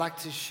I'd like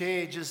to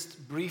share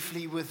just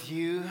briefly with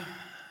you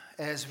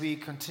as we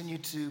continue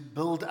to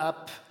build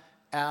up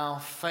our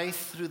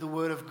faith through the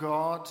Word of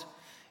God,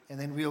 and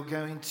then we'll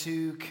go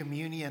into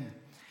communion.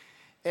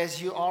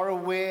 As you are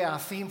aware, our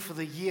theme for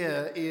the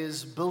year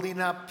is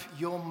building up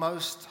your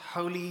most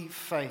holy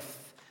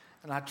faith.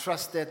 And I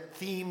trust that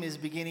theme is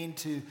beginning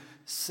to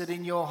sit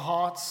in your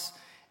hearts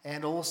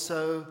and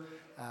also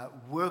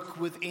work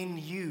within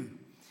you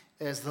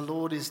as the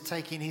Lord is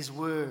taking His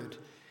Word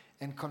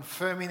and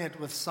confirming it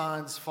with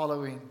signs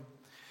following.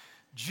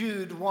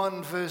 Jude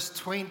 1 verse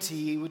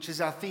 20, which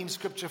is our theme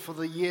scripture for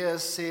the year,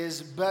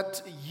 says,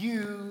 "But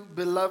you,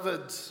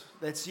 beloved,"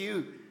 that's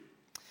you,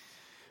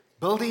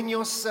 "building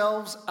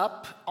yourselves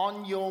up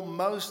on your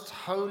most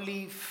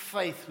holy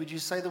faith." Would you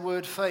say the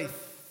word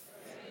faith?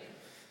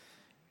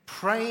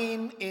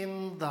 Praying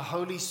in the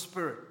Holy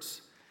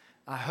Spirit.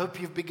 I hope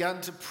you've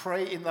begun to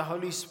pray in the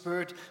Holy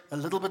Spirit a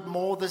little bit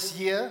more this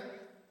year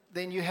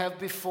than you have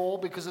before,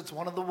 because it's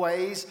one of the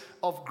ways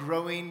of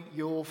growing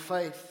your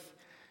faith.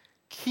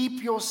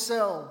 Keep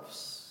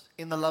yourselves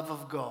in the love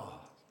of God,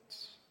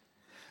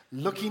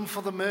 looking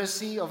for the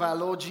mercy of our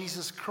Lord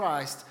Jesus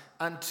Christ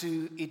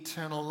unto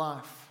eternal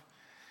life.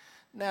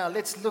 Now,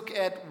 let's look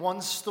at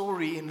one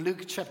story in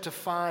Luke chapter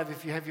 5.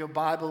 If you have your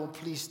Bible,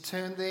 please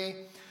turn there.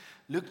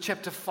 Luke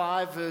chapter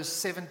 5, verse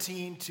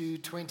 17 to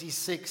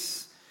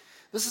 26.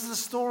 This is the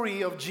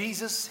story of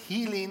Jesus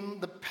healing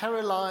the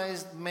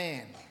paralyzed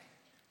man.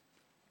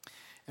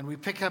 And we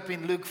pick up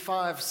in Luke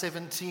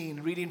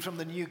 5:17, reading from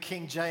the New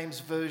King James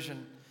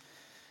Version.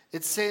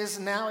 It says,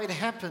 "Now it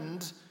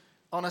happened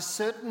on a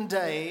certain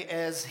day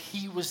as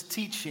he was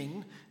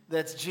teaching,"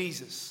 that's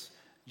Jesus.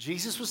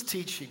 Jesus was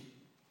teaching,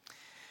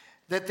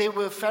 "that there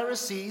were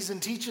Pharisees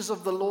and teachers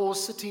of the law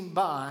sitting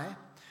by,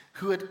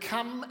 who had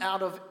come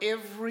out of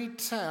every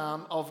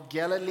town of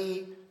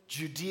Galilee,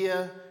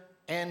 Judea,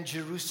 and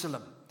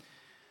Jerusalem."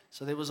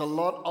 So there was a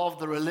lot of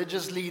the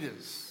religious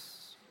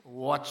leaders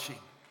watching,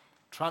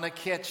 trying to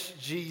catch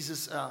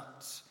Jesus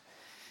out.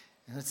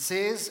 And it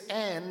says,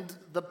 "And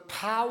the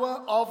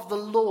power of the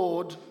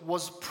Lord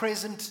was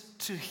present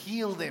to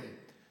heal them,"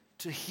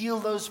 to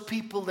heal those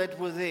people that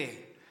were there.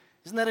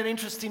 Isn't that an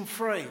interesting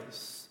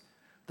phrase?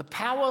 The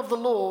power of the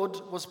Lord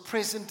was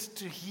present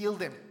to heal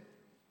them.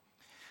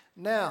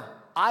 Now,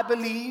 I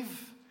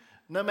believe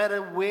no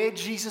matter where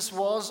Jesus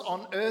was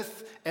on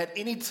earth at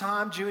any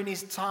time during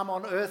his time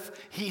on earth,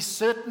 he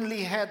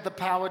certainly had the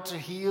power to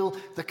heal,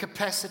 the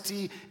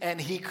capacity, and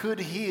he could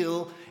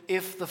heal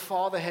if the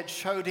Father had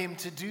showed him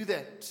to do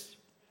that.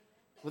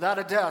 Without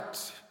a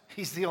doubt,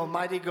 he's the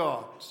Almighty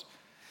God.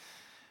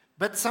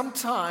 But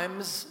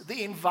sometimes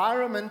the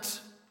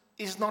environment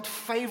is not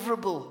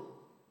favorable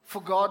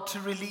for God to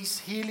release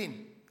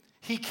healing.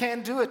 He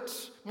can do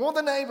it, more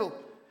than able,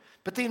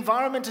 but the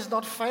environment is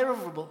not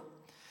favorable.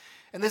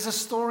 And there's a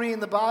story in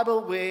the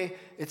Bible where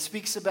it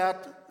speaks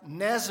about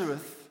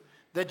Nazareth,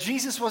 that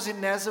Jesus was in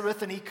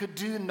Nazareth and he could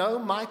do no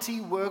mighty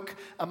work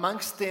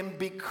amongst them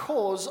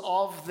because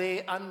of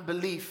their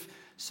unbelief.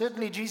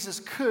 Certainly Jesus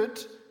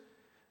could,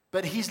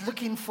 but he's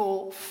looking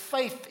for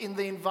faith in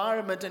the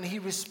environment and he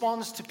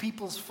responds to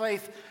people's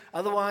faith.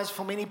 Otherwise,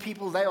 for many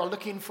people, they are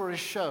looking for a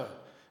show.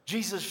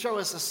 Jesus, show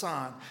us a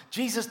sign.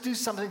 Jesus, do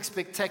something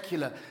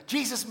spectacular.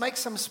 Jesus, make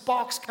some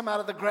sparks come out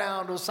of the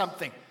ground or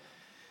something.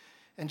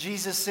 And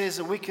Jesus says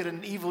a wicked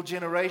and evil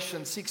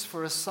generation seeks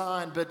for a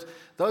sign, but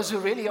those who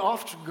are really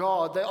after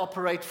God, they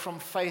operate from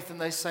faith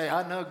and they say,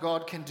 "I know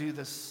God can do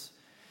this."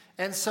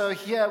 And so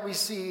here we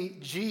see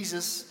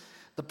Jesus,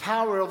 the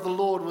power of the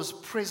Lord was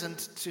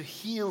present to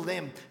heal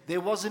them. There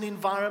was an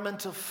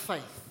environment of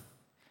faith.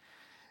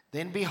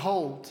 Then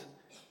behold,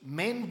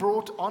 men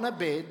brought on a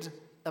bed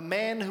a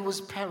man who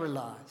was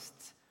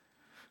paralyzed,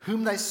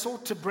 whom they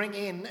sought to bring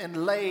in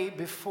and lay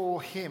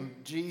before him,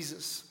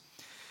 Jesus.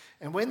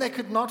 And when they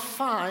could not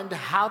find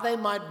how they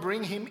might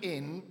bring him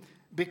in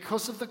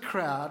because of the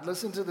crowd,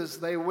 listen to this,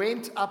 they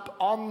went up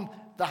on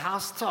the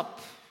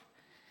housetop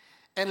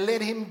and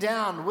let him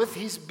down with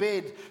his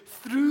bed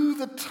through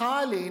the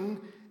tiling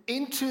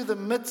into the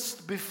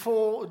midst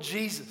before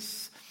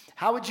Jesus.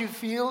 How would you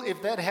feel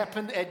if that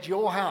happened at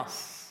your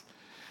house?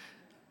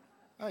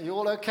 Oh, you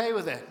all okay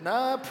with that?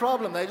 No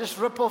problem. They just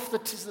rip off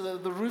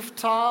the roof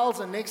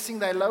tiles, and next thing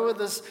they lower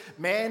this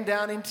man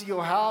down into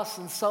your house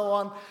and so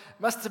on.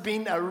 Must have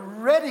been a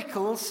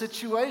radical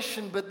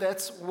situation, but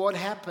that's what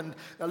happened.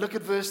 Now look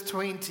at verse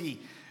 20.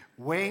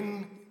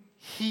 When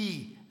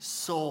he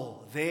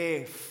saw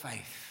their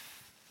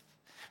faith.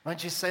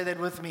 Won't you say that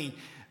with me?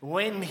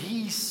 When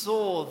he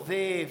saw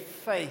their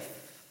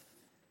faith,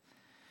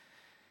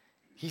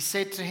 he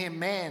said to him,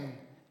 "Man,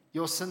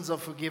 your sins are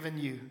forgiven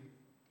you."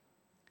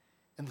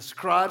 And the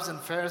scribes and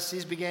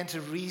Pharisees began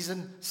to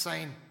reason,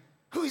 saying,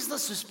 "Who is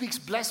this who speaks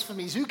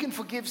blasphemies? Who can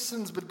forgive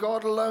sins but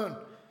God alone?"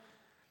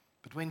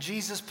 But when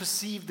Jesus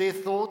perceived their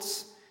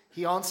thoughts,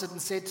 he answered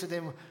and said to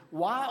them,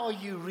 "Why are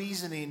you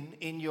reasoning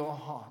in your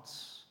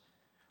hearts?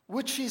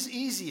 Which is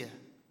easier,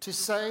 to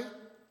say,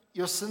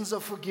 'Your sins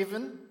are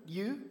forgiven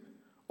you,'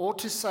 or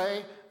to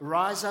say,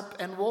 'Rise up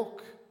and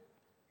walk'?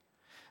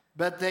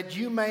 but that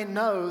you may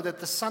know that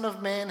the Son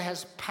of Man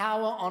has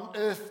power on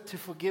earth to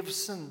forgive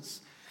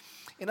sins.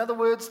 In other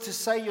words, to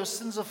say your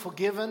sins are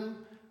forgiven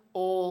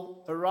or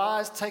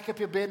arise, take up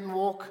your bed and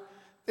walk,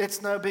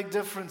 it's no big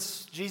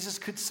difference. Jesus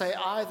could say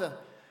either.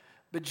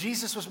 But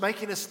Jesus was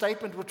making a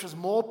statement which was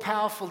more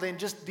powerful than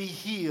just be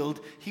healed.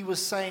 He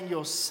was saying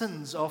your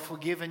sins are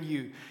forgiven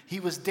you. He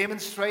was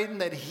demonstrating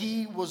that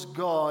he was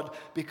God,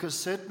 because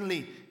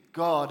certainly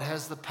God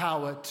has the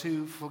power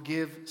to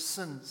forgive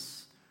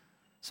sins.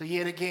 So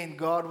yet again,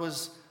 God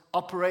was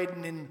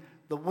operating in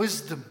the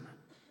wisdom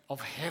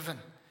of heaven.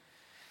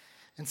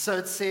 And so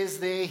it says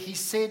there, he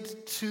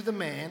said to the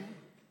man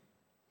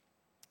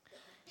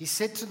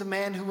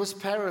who was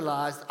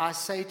paralyzed, I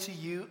say to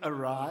you,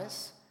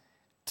 arise,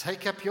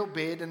 take up your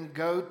bed and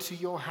go to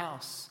your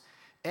house.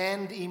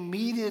 And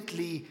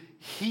immediately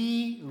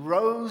he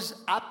rose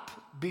up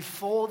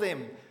before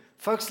them.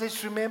 Folks,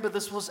 let's remember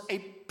this was a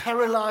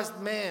paralyzed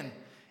man.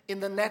 In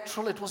the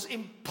natural, it was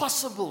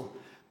impossible.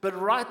 But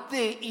right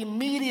there,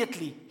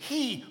 immediately,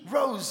 he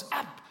rose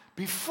up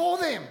before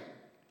them,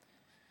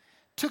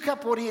 took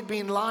up what he had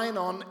been lying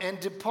on, and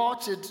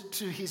departed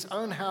to his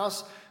own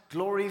house,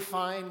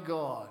 glorifying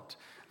God.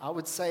 I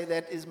would say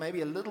that is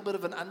maybe a little bit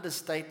of an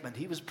understatement.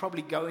 He was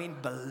probably going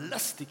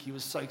ballistic. He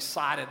was so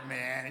excited,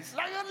 man. He's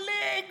like, I got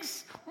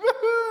legs. Woohoo,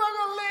 I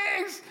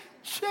got legs.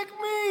 Check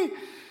me.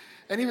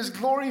 And he was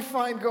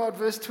glorifying God.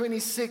 Verse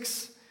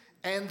 26,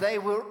 and they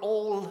were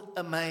all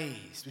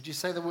amazed. Would you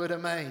say the word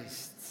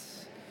amazed?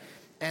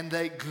 And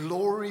they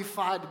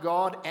glorified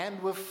God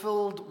and were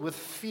filled with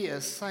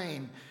fear,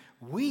 saying,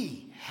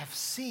 we have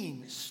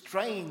seen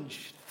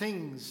strange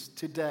things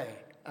today.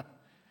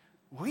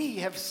 We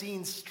have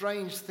seen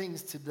strange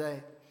things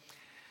today.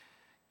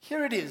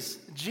 Here it is.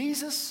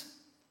 Jesus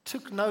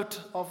took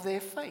note of their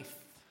faith.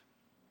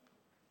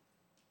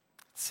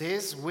 It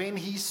says, when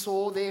he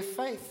saw their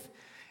faith,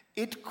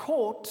 it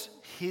caught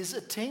his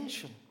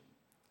attention.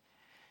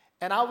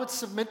 And I would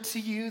submit to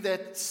you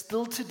that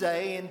still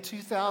today in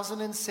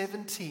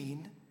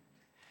 2017,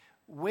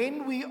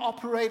 when we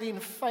operate in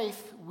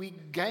faith, we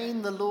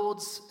gain the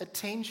Lord's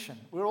attention.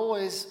 We're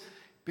always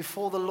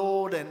before the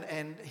Lord,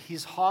 and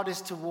his heart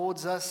is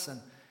towards us, and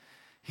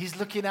he's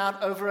looking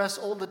out over us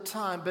all the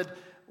time. But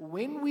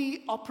when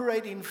we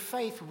operate in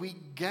faith, we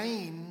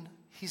gain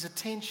his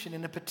attention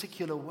in a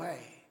particular way.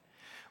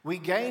 We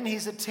gain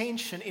his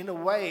attention in a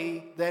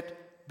way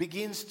that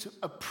begins to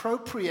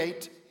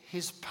appropriate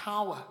his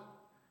power.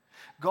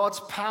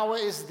 God's power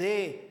is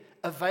there,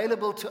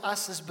 available to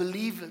us as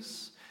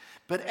believers.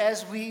 But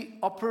as we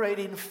operate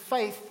in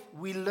faith,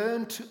 we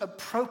learn to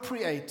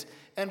appropriate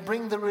and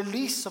bring the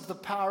release of the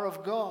power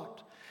of God.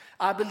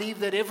 I believe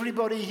that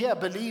everybody here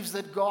believes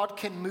that God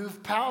can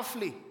move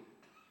powerfully.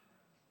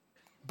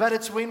 But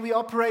it's when we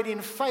operate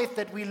in faith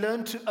that we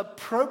learn to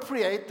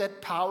appropriate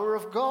that power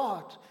of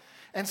God.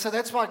 And so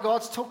that's why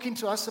God's talking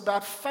to us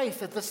about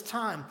faith at this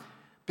time,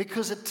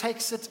 because it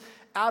takes it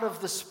out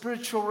of the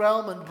spiritual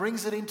realm and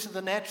brings it into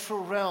the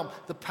natural realm,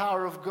 the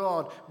power of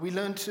God. We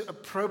learn to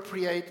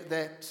appropriate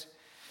that.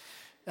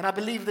 And I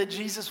believe that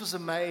Jesus was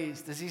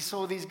amazed as he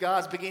saw these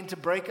guys begin to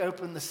break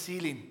open the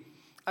ceiling.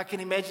 I can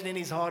imagine in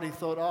his heart he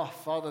thought, oh,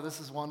 Father, this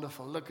is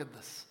wonderful. Look at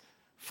this.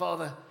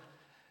 Father,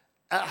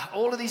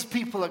 all of these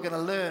people are going to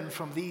learn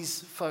from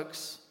these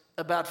folks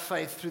about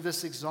faith through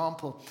this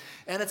example.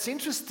 And it's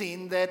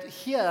interesting that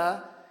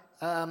here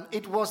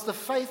it was the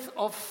faith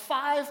of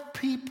 5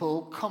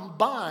 people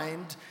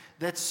combined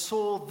that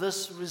saw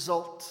this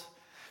result.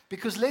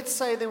 Because let's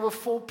say there were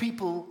 4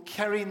 people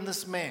carrying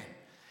this man.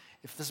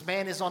 If this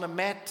man is on a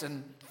mat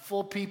and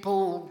 4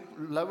 people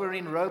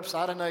lowering ropes,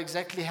 I don't know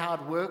exactly how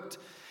it worked.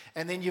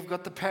 And then you've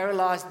got the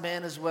paralyzed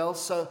man as well.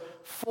 So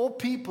 4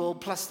 people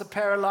plus the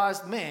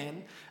paralyzed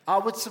man, I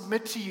would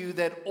submit to you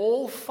that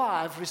all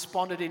 5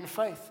 responded in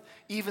faith,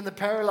 even the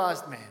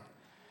paralyzed man.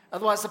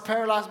 Otherwise, the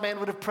paralyzed man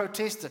would have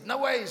protested. No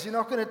ways, you're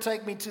not going to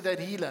take me to that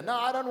healer. No,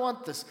 I don't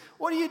want this.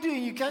 What are you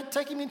doing? You can't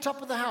take him on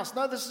top of the house.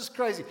 No, this is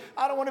crazy.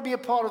 I don't want to be a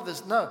part of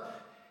this. No,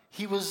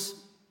 he was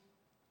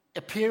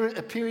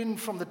appearing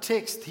from the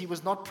text, he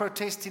was not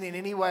protesting in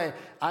any way.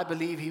 I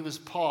believe he was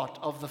part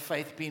of the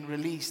faith being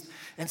released.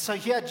 And so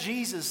here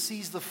Jesus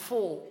sees the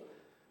 4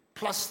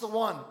 plus the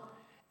 1,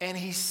 and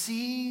he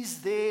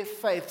sees their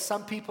faith.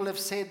 Some people have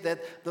said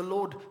that the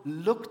Lord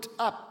looked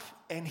up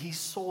and he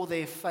saw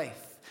their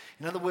faith.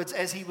 In other words,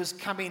 as he was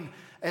coming,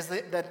 as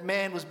that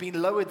man was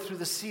being lowered through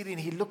the ceiling,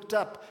 he looked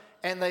up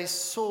and he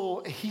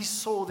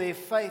saw their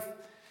faith.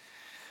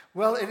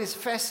 Well, it is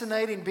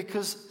fascinating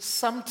because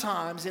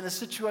sometimes in a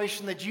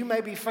situation that you may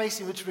be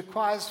facing which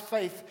requires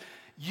faith,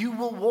 you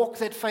will walk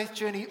that faith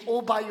journey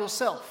all by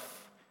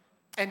yourself.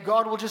 And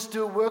God will just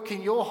do a work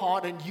in your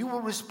heart and you will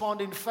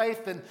respond in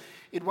faith, and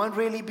it won't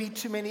really be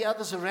too many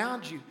others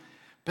around you.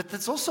 But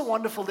it's also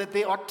wonderful that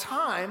there are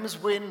times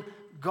when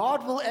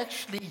God will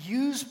actually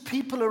use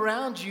people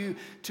around you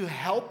to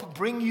help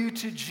bring you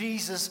to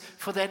Jesus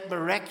for that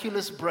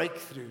miraculous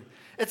breakthrough.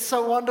 It's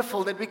so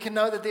wonderful that we can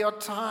know that there are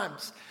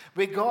times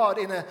where God,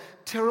 in a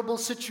terrible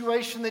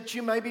situation that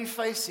you may be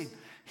facing,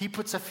 He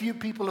puts a few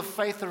people of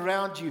faith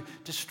around you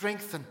to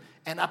strengthen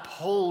and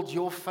uphold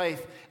your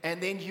faith.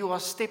 And then you are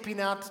stepping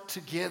out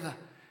together.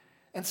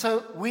 And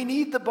so we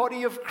need the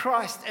body of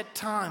Christ at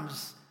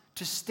times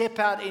to step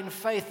out in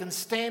faith and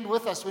stand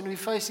with us when we're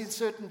facing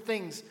certain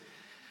things.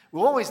 We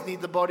always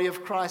need the body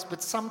of Christ,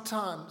 but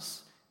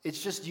sometimes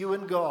it's just you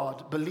and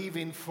God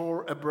believing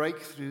for a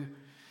breakthrough.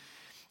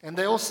 And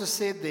they also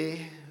said there,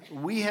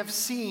 we have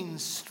seen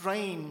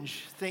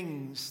strange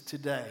things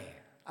today.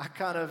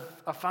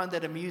 I find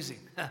that amusing.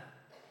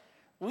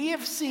 We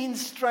have seen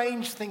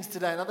strange things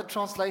today. Another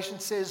translation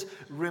says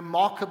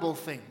remarkable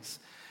things.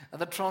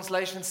 Another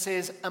translation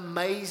says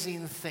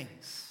amazing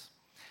things.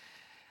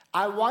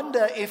 I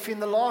wonder if in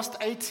the last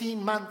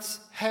 18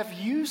 months, have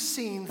you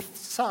seen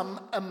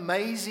some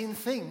amazing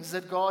things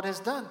that God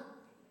has done?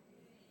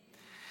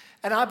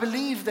 And I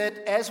believe that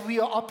as we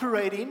are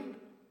operating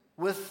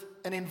with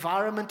an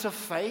environment of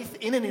faith,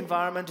 in an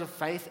environment of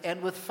faith,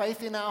 and with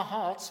faith in our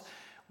hearts,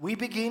 we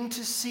begin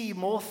to see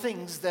more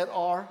things that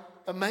are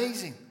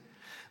amazing.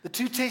 The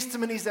two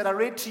testimonies that I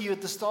read to you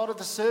at the start of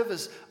the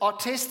service are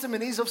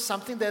testimonies of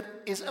something that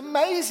is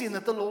amazing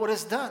that the Lord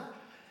has done.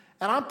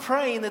 And I'm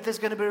praying that there's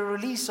going to be a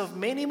release of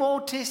many more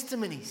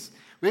testimonies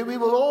where we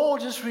will all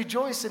just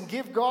rejoice and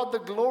give God the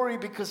glory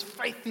because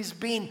faith is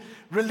being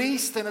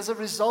released. And as a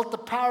result, the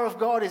power of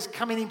God is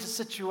coming into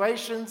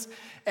situations.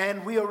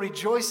 And we are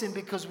rejoicing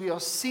because we are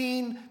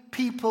seeing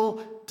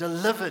people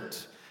delivered.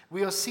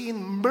 We are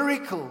seeing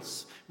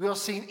miracles. We are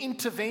seeing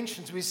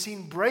interventions. We're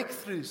seeing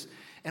breakthroughs.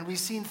 And we've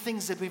seen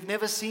things that we've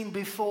never seen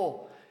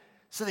before.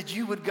 So that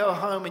you would go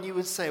home and you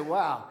would say,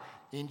 wow,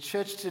 in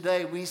church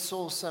today we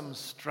saw some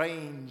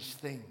strange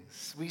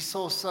things. We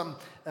saw some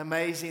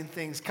amazing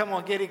things. Come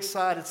on, get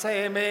excited.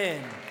 Say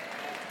amen.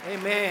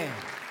 Amen.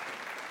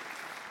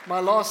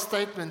 My last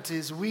statement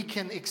is we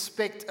can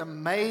expect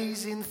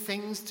amazing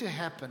things to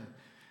happen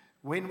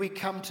when we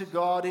come to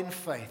God in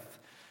faith.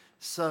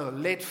 So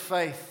let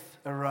faith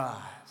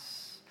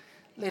arise.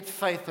 Let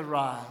faith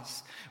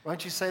arise.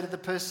 Won't you say to the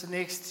person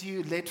next to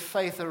you, let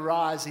faith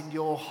arise in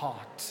your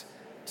heart.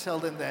 Tell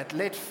them that.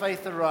 Let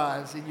faith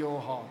arise in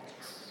your heart.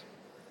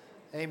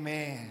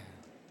 Amen.